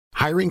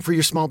Hiring for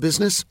your small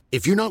business?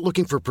 If you're not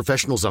looking for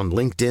professionals on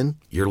LinkedIn,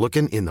 you're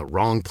looking in the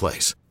wrong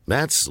place.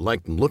 That's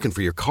like looking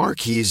for your car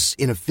keys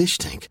in a fish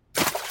tank.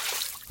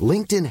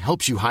 LinkedIn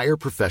helps you hire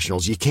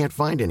professionals you can't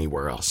find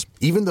anywhere else,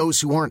 even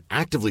those who aren't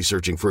actively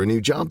searching for a new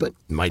job but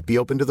might be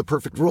open to the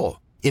perfect role.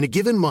 In a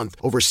given month,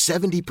 over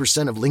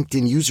 70% of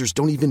LinkedIn users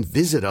don't even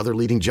visit other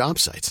leading job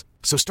sites.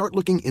 So start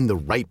looking in the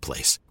right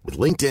place. With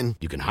LinkedIn,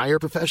 you can hire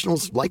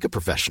professionals like a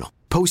professional.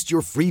 Post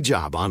your free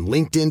job on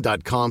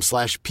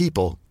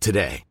linkedin.com/people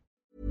today.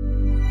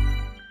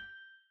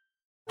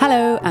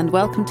 Hello and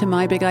welcome to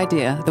My Big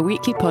Idea, the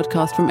weekly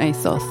podcast from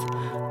ASOS.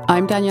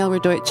 I'm Danielle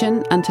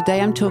Radoichin and today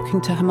I'm talking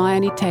to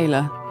Hermione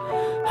Taylor.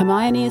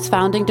 Hermione is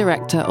founding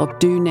director of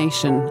Do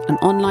Nation, an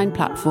online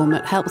platform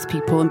that helps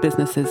people and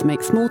businesses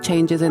make small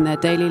changes in their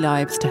daily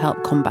lives to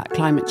help combat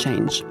climate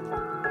change.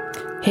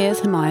 Here's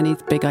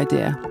Hermione's big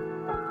idea.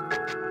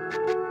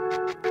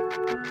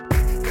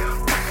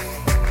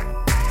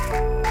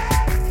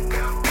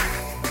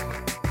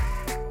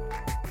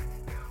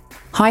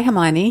 Hi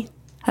Hermione.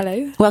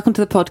 Hello. Welcome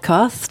to the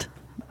podcast.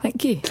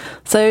 Thank you.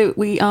 So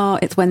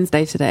it's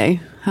Wednesday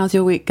today. How's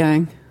your week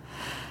going?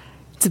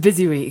 It's a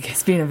busy week.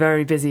 It's been a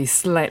very busy,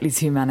 slightly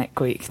too manic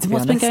week, to be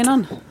honest. What's been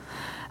going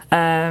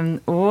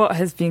on? What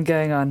has been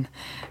going on?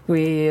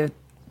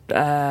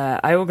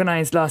 I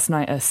organised last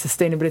night a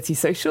sustainability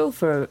social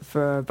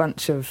for a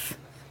bunch of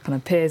kind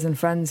of peers and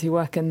friends who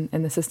work in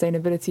the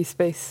sustainability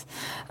space.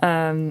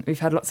 We've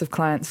had lots of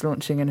clients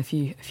launching and a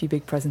few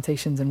big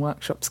presentations and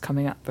workshops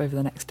coming up over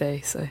the next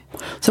day. So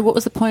what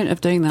was the point of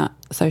doing that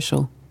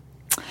social?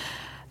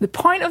 The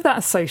point of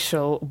that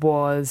social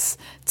was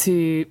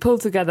to pull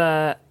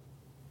together,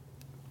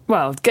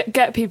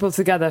 get people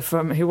together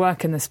who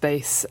work in the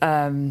space,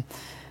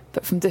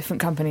 but from different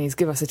companies,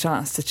 give us a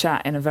chance to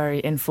chat in a very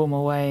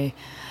informal way.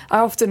 I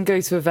often go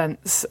to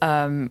events,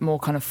 more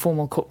kind of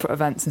formal corporate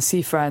events, and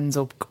see friends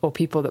or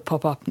people that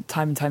pop up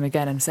time and time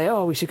again and say,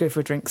 "Oh, we should go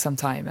for a drink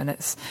sometime." And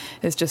it's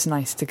just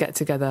nice to get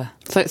together.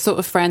 So it's sort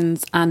of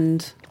friends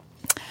and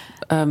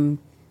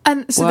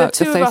so the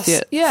two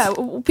associates. of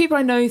us, people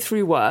I know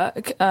through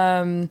work,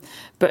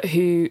 but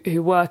who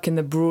work in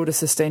the broader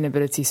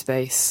sustainability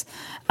space.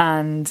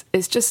 And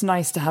it's just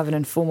nice to have an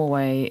informal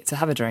way to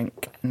have a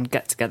drink and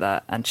get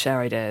together and share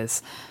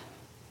ideas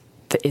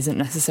that isn't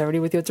necessarily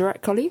with your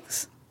direct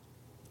colleagues.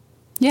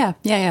 Yeah.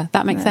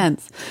 That makes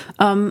sense.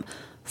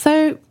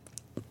 So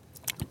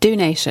Do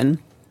Nation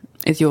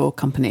is your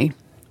company.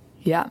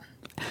 Yeah.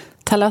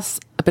 Tell us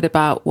a bit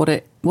about what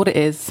it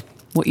is,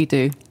 what you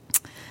do.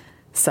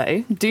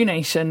 So, Do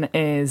Nation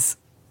is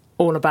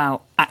all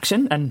about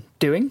action and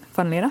doing,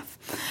 funnily enough.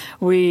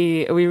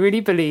 We really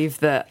believe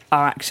that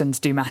our actions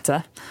do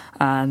matter,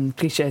 and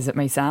cliche as it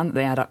may sound,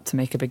 they add up to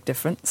make a big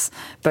difference,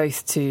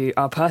 both to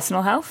our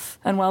personal health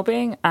and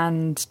well-being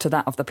and to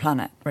that of the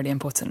planet, really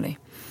importantly.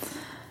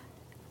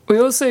 We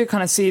also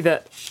kind of see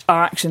that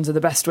our actions are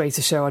the best way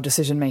to show our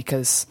decision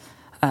makers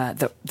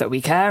that we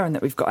care and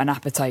that we've got an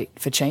appetite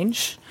for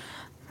change.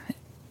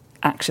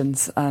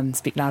 Actions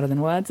speak louder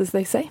than words, as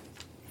they say.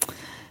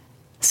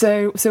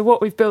 So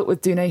what we've built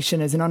with Do Nation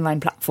is an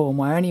online platform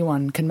where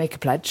anyone can make a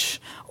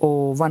pledge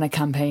or run a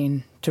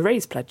campaign to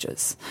raise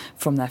pledges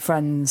from their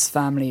friends,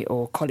 family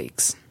or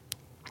colleagues.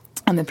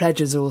 And the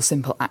pledges are all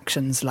simple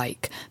actions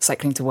like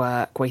cycling to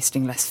work,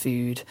 wasting less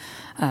food,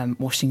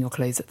 washing your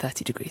clothes at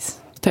 30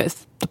 degrees. So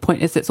the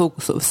point is it's all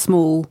sort of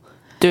small,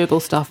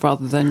 doable stuff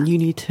rather than you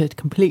need to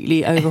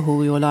completely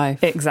overhaul your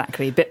life.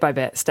 Exactly, bit by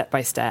bit, step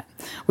by step.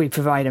 We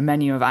provide a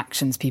menu of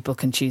actions people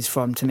can choose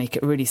from to make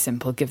it really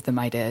simple, give them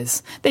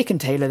ideas. They can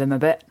tailor them a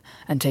bit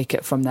and take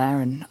it from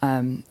there, and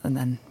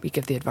then we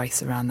give the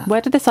advice around that.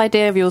 Where did this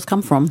idea of yours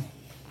come from?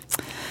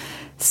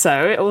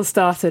 So it all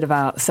started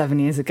about 7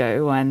 years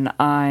ago when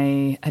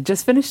I had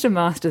just finished a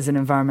master's in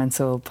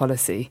environmental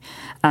policy,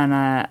 and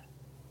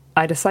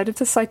I decided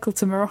to cycle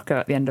to Morocco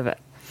at the end of it.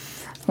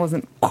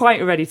 Wasn't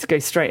quite ready to go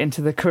straight into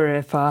the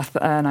career path,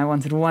 and I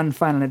wanted one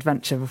final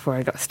adventure before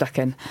I got stuck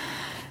in.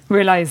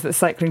 Realised that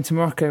cycling to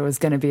Morocco was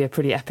going to be a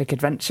pretty epic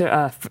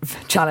adventure,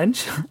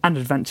 challenge and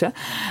adventure,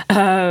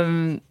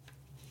 and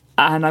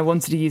I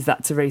wanted to use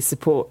that to raise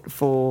support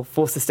for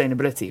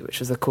sustainability, which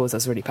was a cause I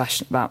was really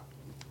passionate about.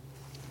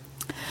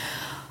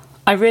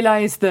 I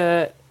realised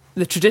that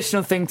the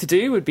traditional thing to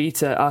do would be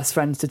to ask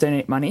friends to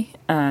donate money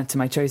to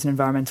my chosen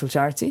environmental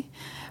charity,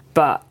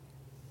 but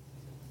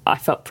I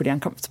felt pretty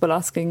uncomfortable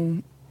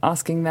asking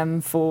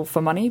them for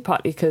money,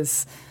 partly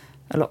because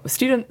a lot were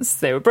students,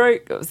 they were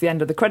broke, it was the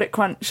end of the credit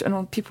crunch,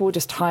 and people were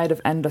just tired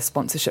of endless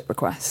sponsorship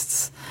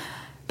requests.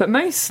 But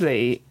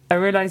mostly, I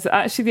realised that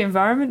actually the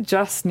environment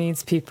just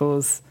needs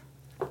people's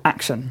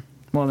action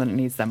more than it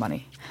needs their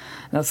money.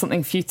 And there was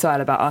something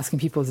futile about asking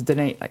people to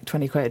donate like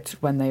 20 quid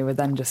when they were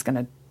then just going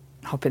to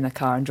hop in the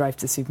car and drive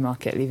to the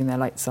supermarket, leaving their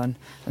lights on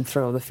and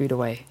throw all the food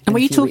away. And were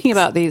you talking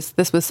about this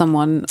with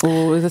someone,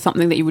 or was there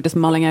something that you were just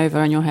mulling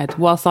over in your head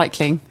while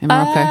cycling in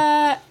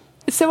Morocco?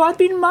 So I'd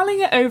been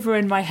mulling it over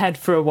in my head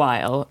for a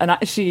while, and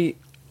actually,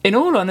 in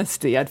all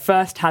honesty, I'd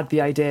first had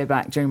the idea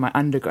back during my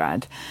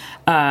undergrad,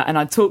 and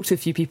I'd talked to a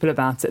few people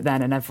about it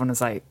then, and everyone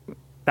was like,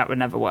 that would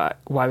never work.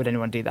 Why would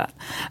anyone do that?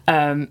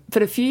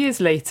 But a few years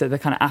later, the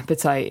kind of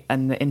appetite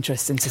and the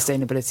interest in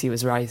sustainability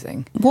was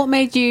rising. What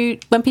made you,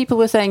 when people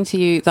were saying to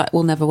you that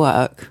will never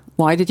work,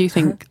 why did you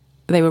think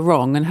they were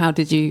wrong, and how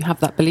did you have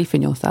that belief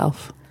in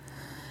yourself?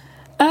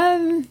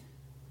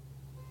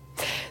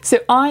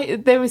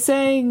 They were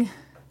saying,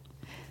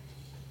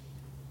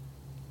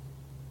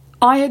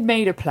 I had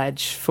made a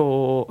pledge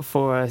for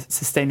a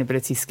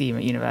sustainability scheme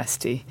at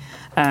university.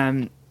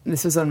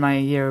 This was on my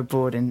year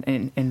abroad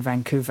in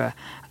Vancouver,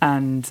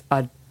 and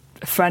a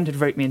friend had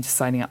roped me into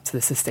signing up to the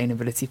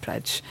sustainability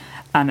pledge.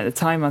 And at the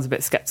time, I was a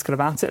bit sceptical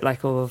about it,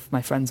 like all of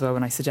my friends were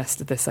when I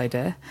suggested this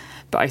idea.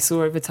 But I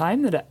saw over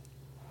time that it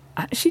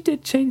actually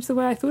did change the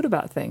way I thought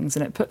about things,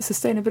 and it put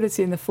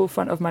sustainability in the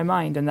forefront of my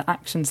mind and the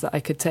actions that I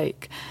could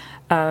take.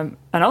 And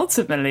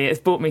ultimately, it's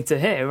brought me to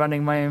here,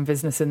 running my own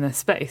business in this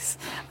space.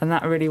 And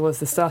that really was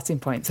the starting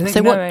point. So I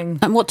think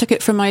what took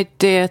it from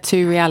idea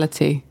to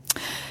reality?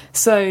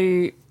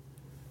 So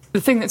the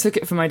thing that took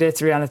it from idea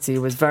to reality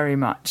was very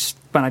much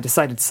when I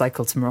decided to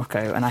cycle to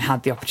Morocco and I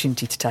had the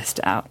opportunity to test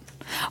it out.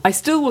 I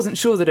still wasn't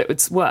sure that it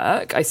would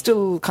work. I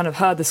still kind of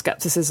heard the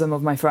scepticism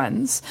of my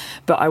friends,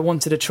 but I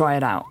wanted to try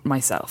it out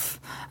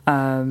myself.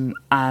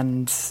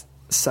 And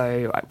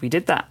so we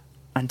did that.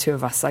 And 2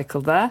 of us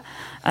cycled there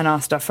and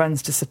asked our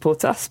friends to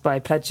support us by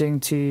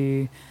pledging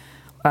to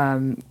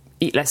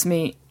eat less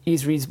meat,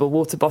 use reusable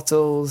water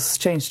bottles,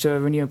 change to a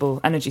renewable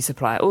energy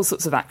supply, all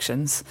sorts of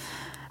actions.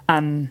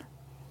 And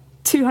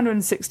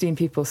 216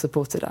 people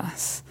supported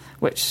us,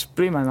 which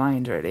blew my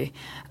mind, really.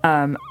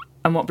 And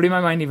what blew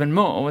my mind even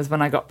more was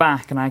when I got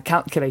back and I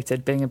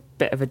calculated, being a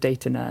bit of a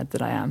data nerd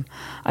that I am,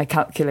 I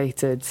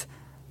calculated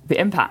the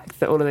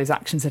impact that all of those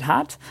actions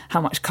had, how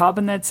much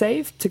carbon they'd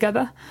saved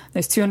together.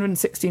 Those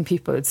 216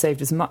 people had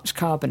saved as much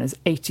carbon as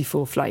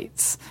 84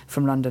 flights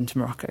from London to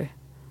Morocco.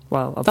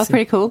 Well, that's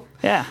pretty cool.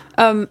 Yeah.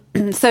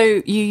 So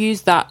you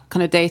use that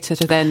kind of data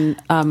to then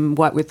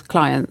work with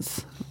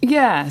clients?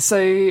 Yeah.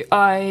 So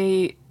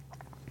I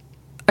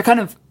kind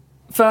of,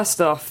 first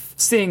off,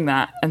 seeing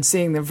that and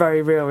seeing the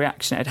very real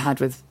reaction it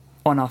had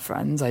on our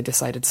friends, I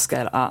decided to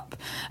scale it up.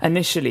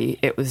 Initially,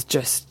 it was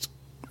just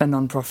a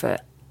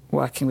non-profit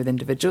working with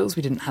individuals.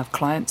 We didn't have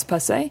clients per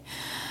se.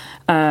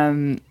 We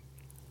turned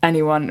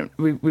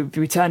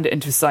it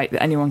into a site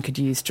that anyone could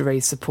use to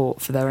raise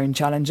support for their own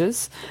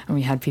challenges. And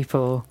we had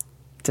people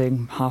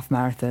doing half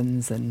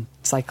marathons and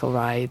cycle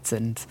rides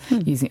and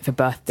using it for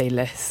birthday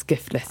lists,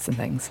 gift lists and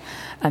things.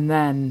 And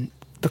then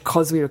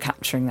because we were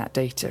capturing that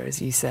data,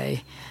 as you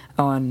say,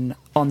 on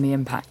the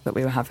impact that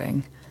we were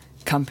having,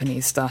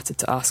 companies started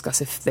to ask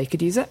us if they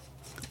could use it.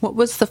 What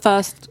was the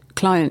first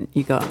client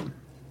you got?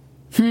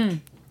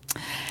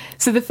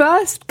 So the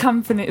first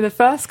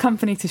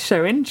company to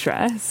show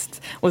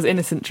interest was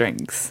Innocent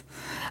Drinks.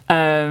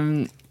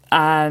 And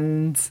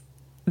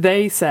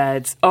they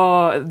said,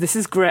 "Oh, this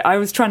is great." I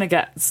was trying to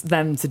get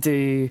them to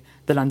do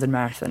the London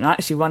Marathon.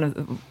 Actually, one of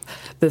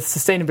the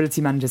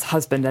sustainability manager's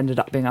husband ended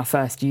up being our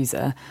first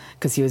user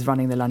because he was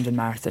running the London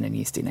Marathon and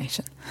used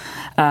Donation.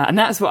 And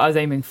that's what I was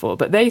aiming for.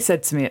 But they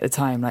said to me at the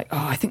time, like,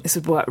 "Oh, I think this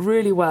would work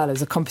really well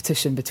as a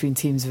competition between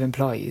teams of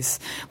employees.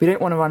 We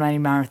don't want to run any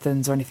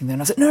marathons or anything."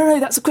 And I was like, no,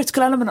 that's a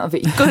critical element of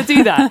it. You've got to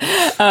do that.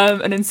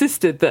 And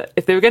insisted that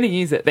if they were going to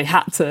use it, they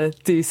had to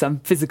do some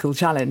physical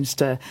challenge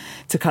to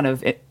kind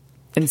of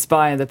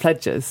inspire the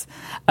pledges.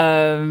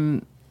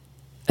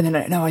 And then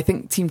like, no, I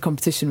think team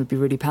competition would be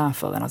really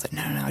powerful. And I was like,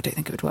 no, I don't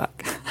think it would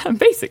work. And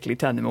basically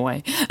turned them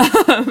away.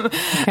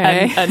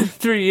 Okay. And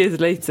 3 years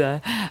later,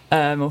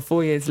 or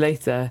 4 years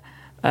later,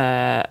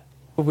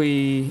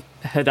 we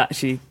had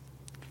actually,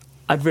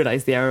 I'd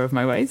realised the error of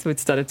my ways. We'd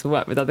started to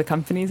work with other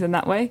companies in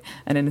that way.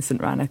 And Innocent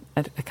ran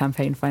a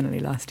campaign finally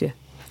last year.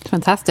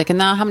 Fantastic. And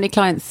now how many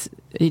clients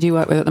do you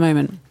work with at the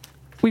moment?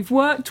 We've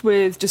worked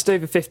with just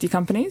over 50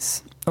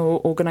 companies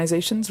or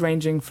organisations,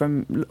 ranging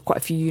from quite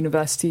a few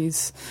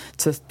universities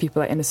to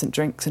people like Innocent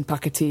Drinks and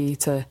Pakati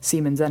to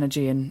Siemens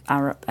Energy and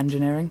Arup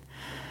Engineering.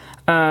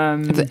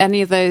 Have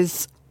any of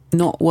those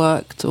not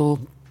worked or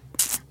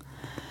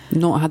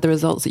not had the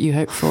results that you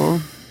hoped for?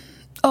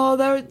 Oh,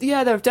 there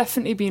have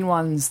definitely been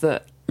ones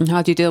that... And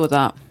how do you deal with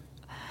that?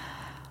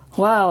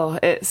 Well,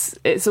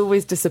 it's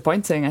always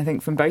disappointing, I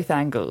think, from both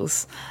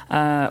angles.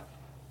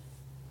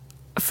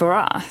 For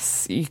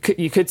us, you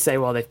could say,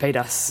 well, they've paid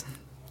us,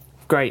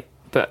 great.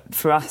 But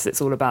for us, it's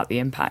all about the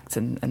impact,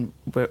 and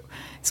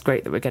it's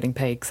great that we're getting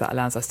paid because that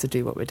allows us to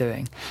do what we're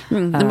doing.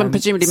 And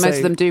presumably most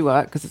of them do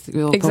work because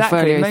your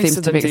portfolio seems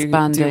to be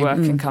expanding. Do work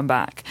and come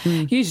back.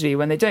 Usually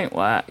when they don't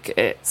work,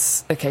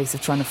 it's a case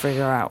of trying to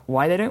figure out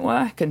why they don't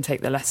work and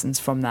take the lessons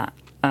from that,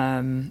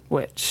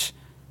 which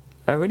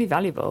are really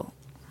valuable.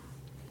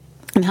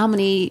 And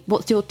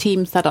what's your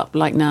team set up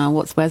like now?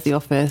 Where's the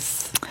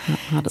office?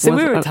 So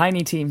we're a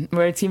tiny team.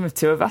 We're a team of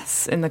 2 of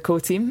us in the core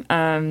team,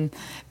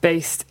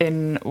 based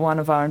in one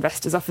of our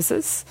investors'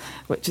 offices,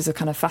 which is a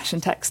kind of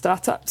fashion tech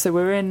startup. So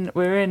we're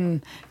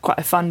in quite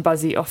a fun,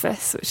 buzzy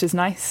office, which is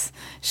nice,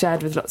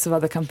 shared with lots of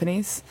other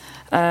companies.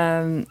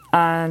 And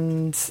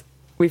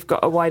we've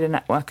got a wider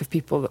network of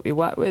people that we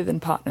work with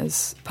and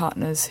partners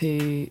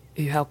who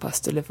help us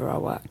deliver our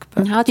work.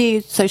 And how do you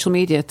use social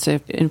media to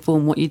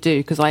inform what you do?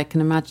 Because I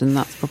can imagine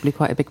that's probably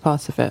quite a big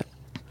part of it.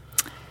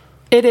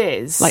 It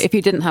is. Like, if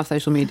you didn't have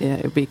social media,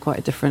 it would be quite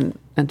a different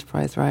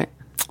enterprise, right?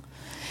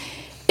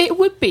 It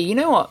would be. You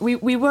know what? We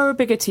were a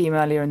bigger team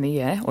earlier in the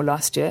year, or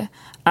last year,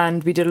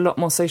 and we did a lot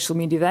more social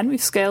media then.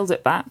 We've scaled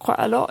it back quite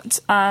a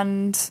lot,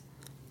 and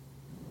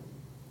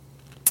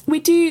we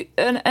do.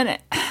 And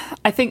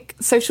I think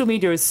social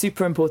media is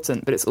super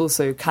important, but it's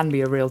also can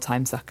be a real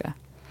time sucker.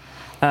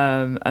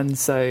 And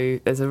so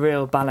there's a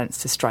real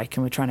balance to strike,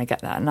 and we're trying to get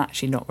that and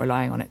actually not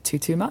relying on it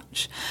too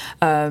much.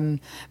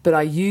 But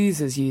our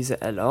users use it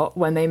a lot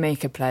when they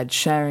make a pledge,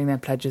 sharing their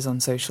pledges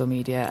on social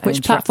media.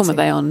 Which platform are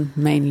they on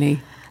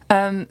mainly?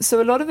 So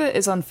a lot of it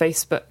is on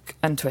Facebook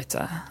and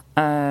Twitter.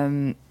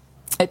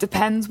 It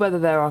depends whether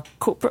there are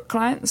corporate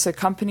clients, so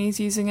companies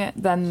using it,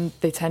 then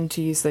they tend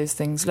to use those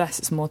things less.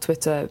 It's more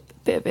Twitter, a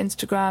bit of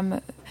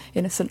Instagram,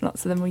 Innocent,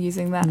 lots of them were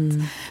using that.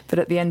 But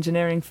at the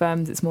engineering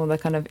firms, it's more the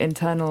kind of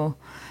internal,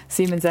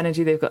 Siemens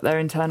Energy, they've got their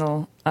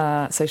internal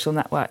social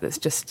network that's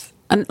just...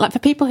 And like, for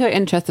people who are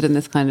interested in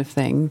this kind of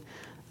thing,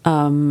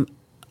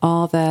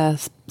 are there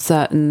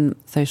certain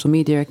social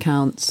media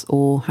accounts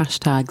or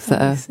hashtags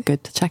that are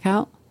good to check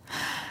out?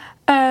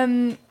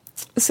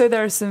 So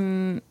there are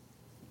some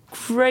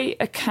great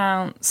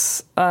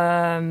accounts.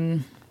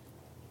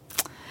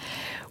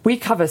 We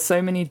cover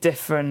so many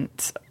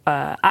different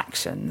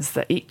actions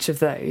that each of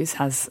those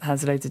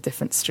has loads of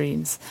different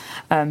streams.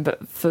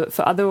 But for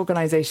other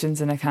organisations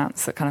and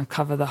accounts that kind of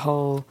cover the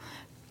whole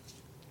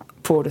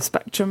broader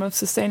spectrum of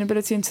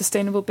sustainability and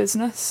sustainable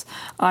business,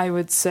 I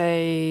would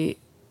say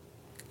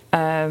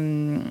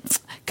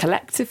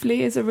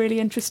Collectively is a really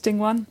interesting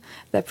one.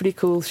 They're pretty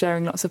cool,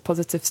 sharing lots of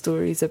positive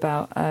stories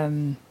about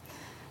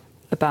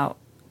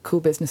cool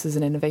businesses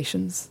and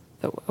innovations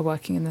that are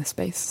working in this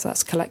space. So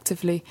that's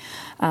Collectively.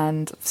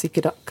 And obviously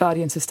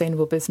Guardian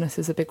Sustainable Business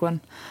is a big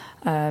one.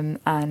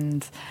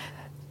 And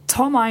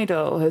Tom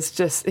Idle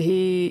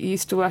he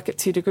used to work at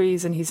 2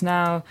 Degrees, and he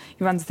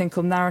runs a thing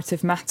called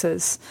Narrative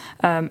Matters,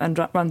 and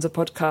runs a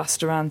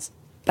podcast around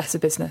better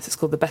business. It's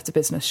called The Better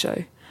Business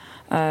Show.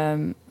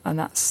 And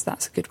that's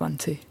a good one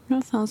too.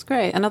 That sounds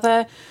great. And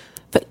are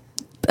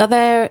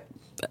there,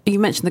 you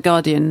mentioned The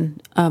Guardian,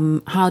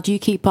 how do you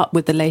keep up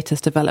with the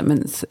latest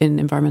developments in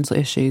environmental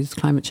issues,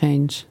 climate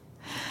change?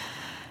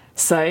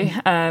 So,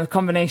 a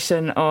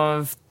combination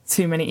of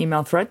too many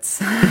email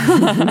threads.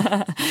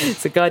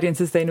 So Guardian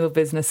Sustainable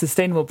Business,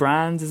 Sustainable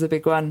Brands is a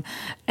big one.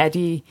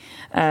 Eddie,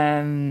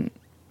 there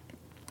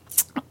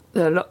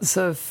are lots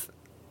of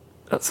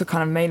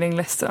kind of mailing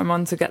lists that I'm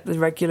on to get the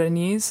regular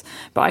news.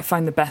 But I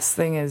find the best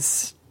thing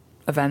is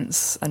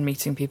events and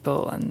meeting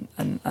people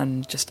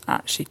and just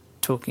actually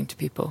talking to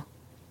people.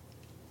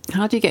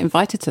 How do you get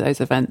invited to those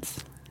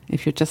events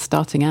if you're just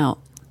starting out?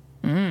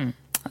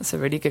 That's a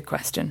really good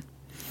question.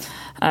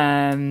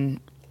 There's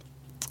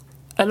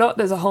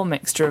a whole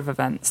mixture of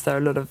events. There are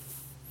a lot of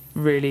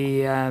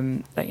really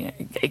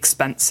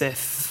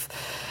expensive,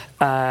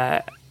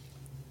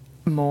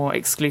 more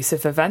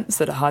exclusive events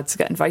that are hard to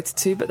get invited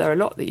to, but there are a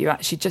lot that you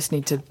actually just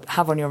need to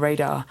have on your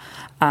radar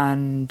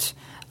and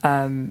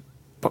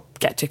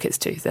get tickets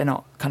to. They're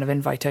not kind of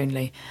invite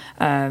only.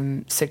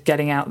 So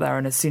getting out there,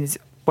 and as soon as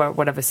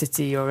whatever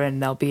city you're in,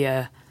 there'll be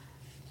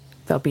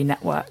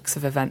networks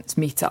of events,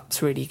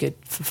 meetups, really good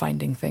for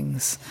finding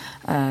things.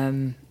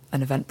 And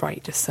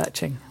Eventbrite, just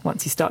searching.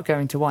 Once you start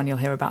going to one, you'll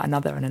hear about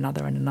another and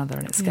another and another,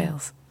 and it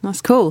scales. Yeah.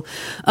 That's cool.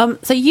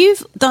 So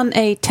you've done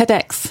a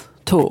TEDx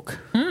talk.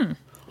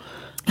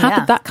 How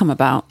did that come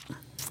about?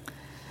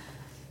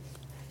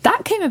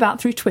 That came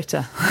about through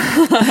Twitter.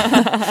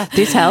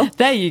 Do tell.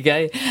 There you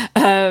go.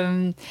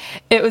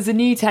 It was a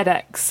new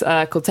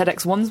TEDx called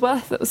TEDx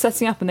Wandsworth that was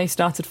setting up, and they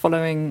started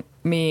following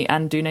me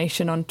and Do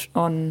Nation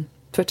on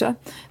Twitter.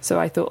 So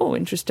I thought,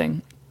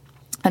 interesting,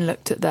 and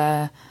looked at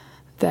their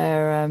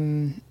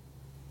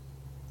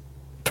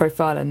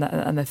profile,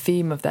 and the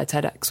theme of their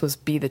TEDx was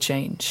Be the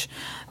Change,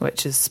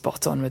 which is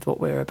spot on with what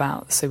we're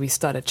about. So we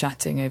started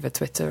chatting over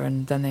Twitter,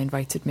 and then they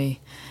invited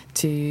me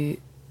to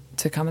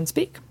come and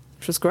speak,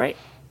 which was great.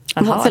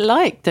 And what's it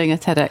like doing a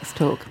TEDx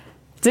talk?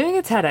 Doing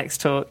a TEDx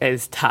talk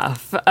is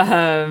tough.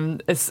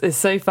 It's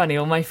so funny.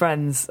 All my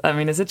friends,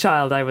 as a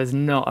child, I was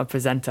not a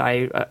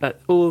presenter.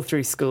 All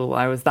through school,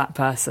 I was that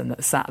person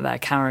that sat there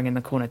cowering in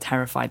the corner,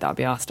 terrified that I'd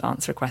be asked to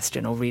answer a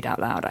question or read out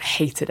loud. I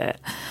hated it.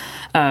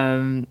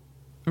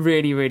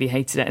 Really, really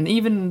hated it. And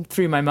even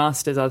through my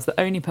master's, I was the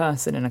only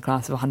person in a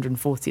class of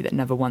 140 that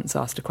never once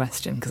asked a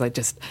question, because I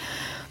just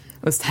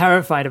was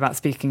terrified about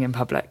speaking in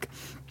public.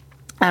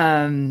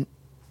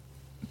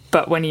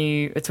 But when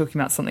you are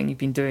talking about something you've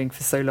been doing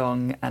for so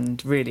long,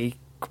 and really,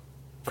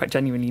 quite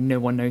genuinely, no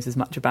one knows as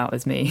much about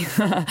as me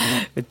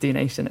with Do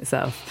Nation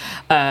itself,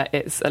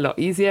 it's a lot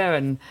easier.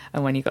 And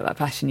when you've got that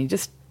passion,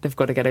 they've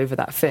got to get over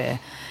that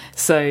fear.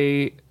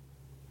 So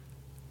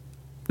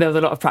there was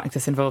a lot of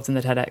practice involved in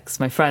the TEDx.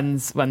 My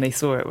friends, when they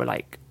saw it, were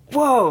like,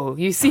 whoa,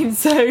 you seem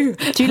so...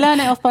 Do you learn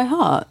it off by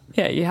heart?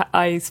 Yeah,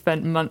 I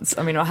spent months.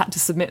 I mean, I had to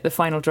submit the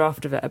final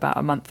draft of it about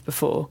a month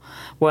before,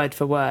 word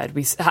for word.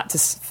 We had to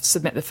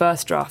submit the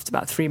first draft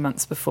about 3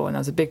 months before, and there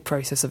was a big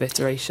process of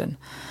iteration.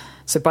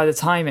 So by the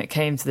time it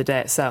came to the day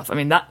itself, I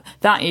mean,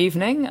 that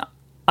evening,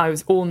 I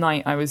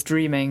was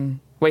dreaming,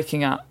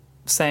 waking up,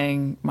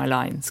 saying my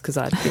lines, because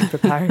I'd been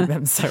preparing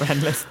them so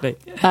endlessly.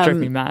 It drove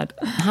me mad.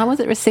 How was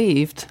it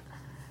received?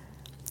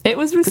 It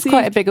was received... There's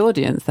quite a big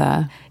audience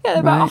there. Yeah,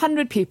 about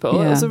 100 people.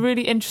 Yeah. It was a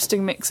really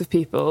interesting mix of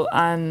people,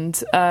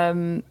 and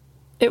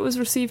it was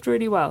received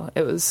really well.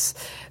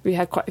 We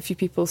had quite a few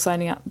people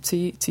signing up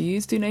to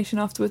use Do Nation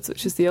afterwards,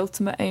 which is the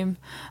ultimate aim,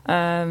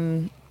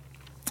 to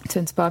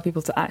inspire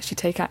people to actually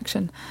take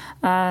action.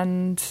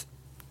 And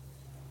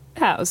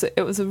yeah,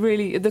 it was a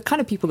really... The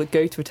kind of people that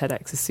go to a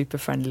TEDx is super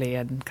friendly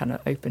and kind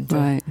of open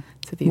to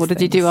these What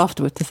did you do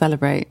afterwards to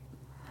celebrate?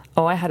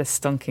 Oh, I had a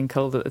stonking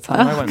cold at the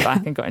time. I went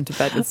back and got into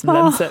bed with some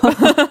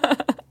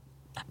Lemsip.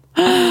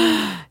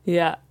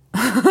 Yeah.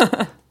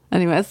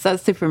 Anyway,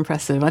 that's super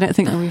impressive. I don't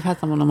think that we've had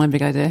someone on My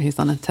Big Idea who's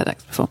done a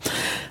TEDx before.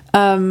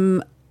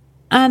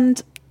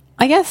 And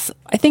I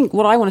think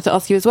what I wanted to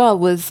ask you as well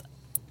was,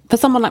 for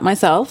someone like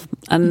myself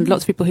and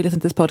lots of people who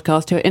listen to this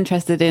podcast who are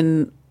interested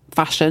in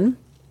fashion,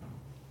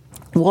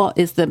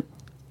 what's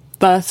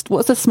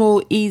a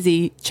small,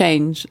 easy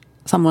change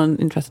someone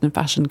interested in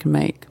fashion can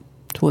make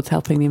towards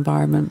helping the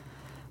environment?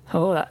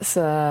 Oh, that's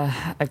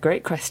a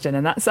great question.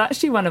 And that's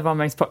actually one of our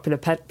most popular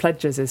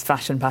pledges is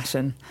fashion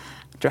passion.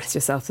 Dress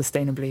yourself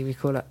sustainably, we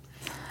call it.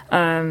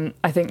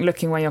 I think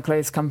looking where your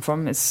clothes come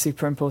from is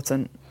super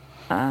important.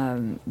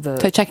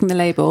 So checking the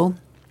label.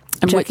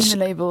 Checking the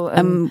label.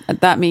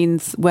 That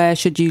means where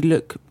should you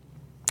look?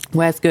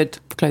 Where's good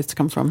for clothes to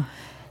come from?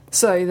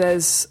 So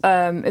there's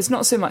it's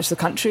not so much the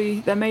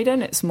country they're made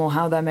in, it's more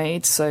how they're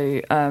made.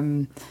 So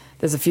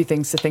there's a few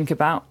things to think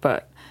about,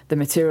 but the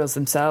materials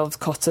themselves,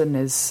 cotton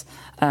is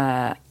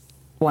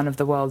one of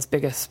the world's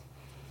biggest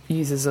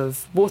users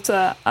of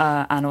water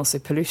and also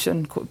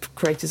pollution,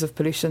 creators of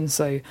pollution,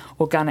 so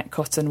organic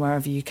cotton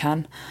wherever you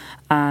can,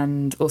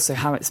 and also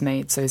how it's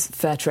made. So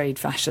fair trade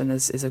fashion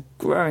is a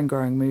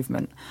growing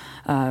movement,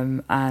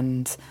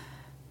 and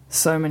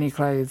so many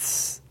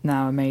clothes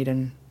now are made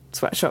in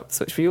sweatshops,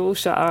 which we all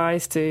shut our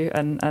eyes to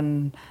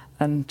and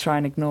try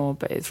and ignore,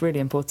 but it's really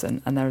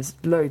important. And there's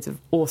loads of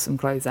awesome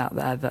clothes out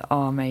there that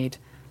are made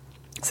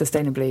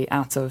sustainably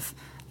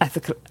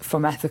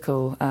from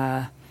ethical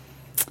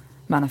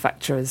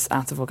manufacturers,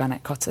 out of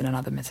organic cotton and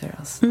other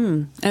materials.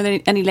 Are there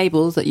any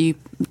labels that you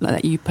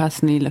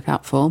personally look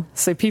out for?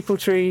 So People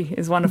Tree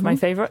is one of my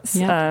favourites,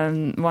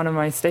 one of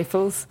my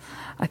staples.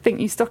 I think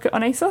you stock it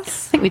on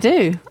ASOS. I think we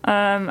do.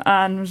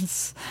 And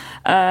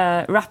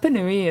Rapa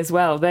Nui as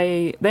well.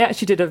 They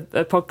actually did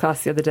a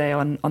podcast the other day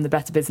on the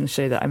Better Business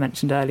Show that I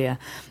mentioned earlier.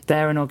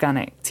 They're an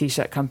organic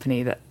T-shirt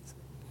company that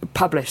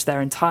publish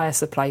their entire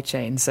supply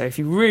chain. So if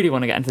you really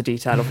want to get into the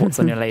detail of what's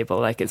on your label,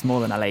 like it's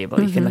more than a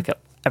label, you can look at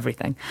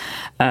everything.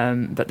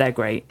 But they're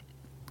great.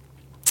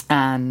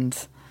 And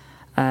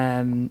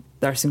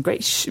there are some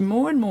great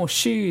more and more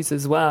shoes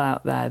as well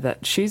out there.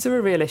 That shoes are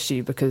a real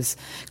issue, because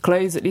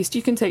clothes at least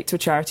you can take to a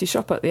charity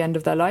shop at the end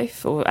of their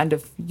life or end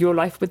of your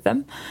life with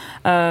them.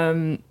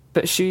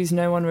 But shoes,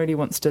 no one really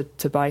wants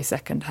to buy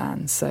second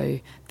hand.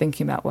 So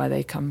thinking about where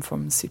they come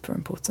from is super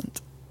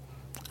important.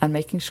 And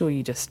making sure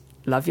you just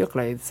love your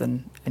clothes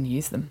and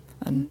use them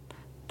and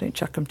don't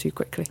chuck them too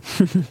quickly.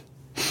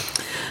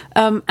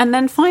 And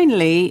then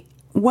finally,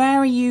 where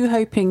are you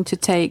hoping to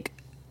take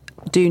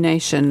Do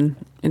Nation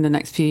in the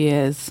next few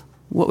years?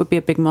 What would be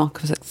a big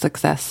mark of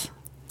success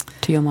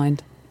to your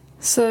mind?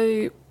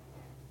 So,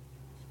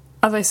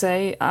 as I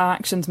say, our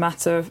actions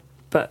matter,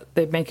 but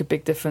they make a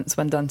big difference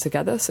when done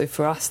together. So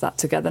for us, that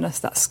togetherness,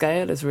 that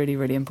scale is really,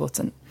 really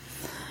important.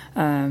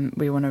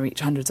 We want to reach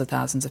hundreds of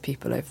thousands of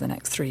people over the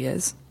next 3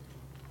 years.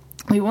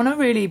 We want to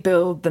really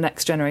build the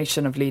next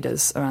generation of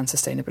leaders around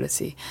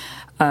sustainability,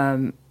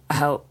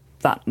 help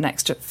that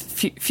next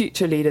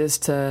future leaders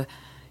to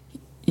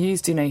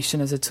use Do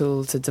Nation as a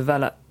tool to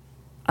develop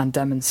and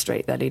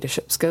demonstrate their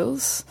leadership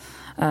skills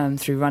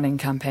through running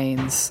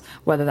campaigns,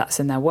 whether that's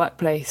in their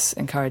workplace,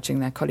 encouraging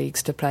their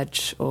colleagues to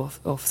pledge, or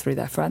through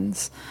their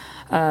friends,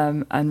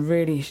 and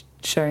really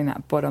showing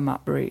that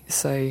bottom-up route,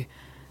 so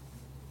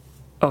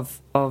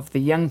of the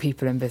young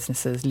people in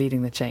businesses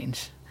leading the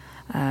change,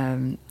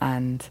 and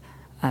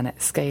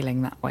it's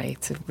scaling that way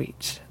to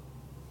reach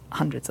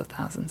hundreds of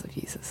thousands of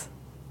users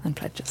and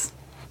pledges.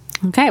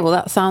 Okay, well,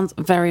 that sounds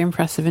very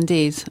impressive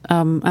indeed.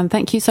 And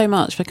thank you so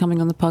much for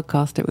coming on the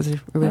podcast. It was a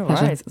real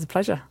pleasure. Right, it was a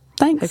pleasure.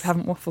 Thanks. Hope I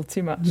haven't waffled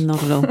too much.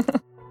 Not at all.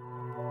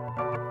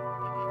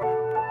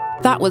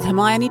 That was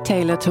Hermione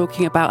Taylor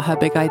talking about her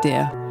big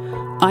idea.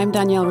 I'm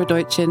Danielle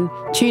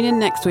Radojcin. Tune in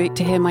next week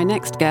to hear my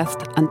next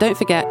guest. And don't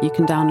forget, you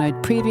can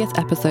download previous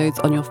episodes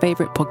on your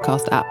favourite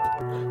podcast app.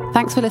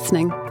 Thanks for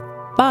listening.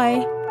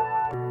 Bye.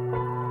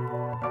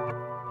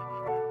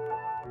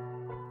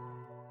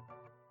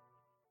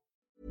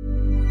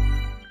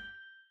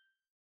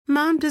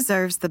 Mom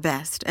deserves the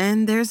best,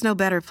 and there's no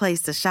better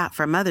place to shop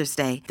for Mother's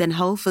Day than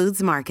Whole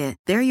Foods Market.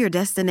 They're your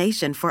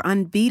destination for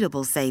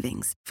unbeatable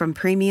savings, from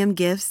premium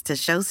gifts to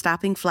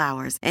show-stopping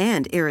flowers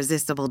and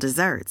irresistible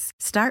desserts.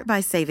 Start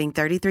by saving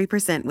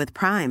 33% with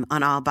Prime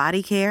on all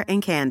body care and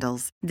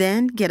candles.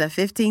 Then get a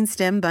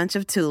 15-stem bunch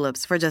of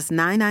tulips for just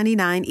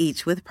 $9.99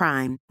 each with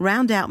Prime.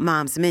 Round out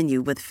Mom's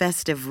menu with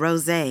festive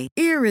rosé,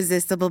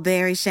 irresistible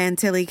berry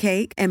chantilly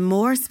cake, and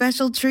more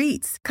special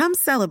treats. Come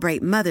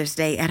celebrate Mother's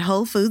Day at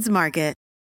Whole Foods Market.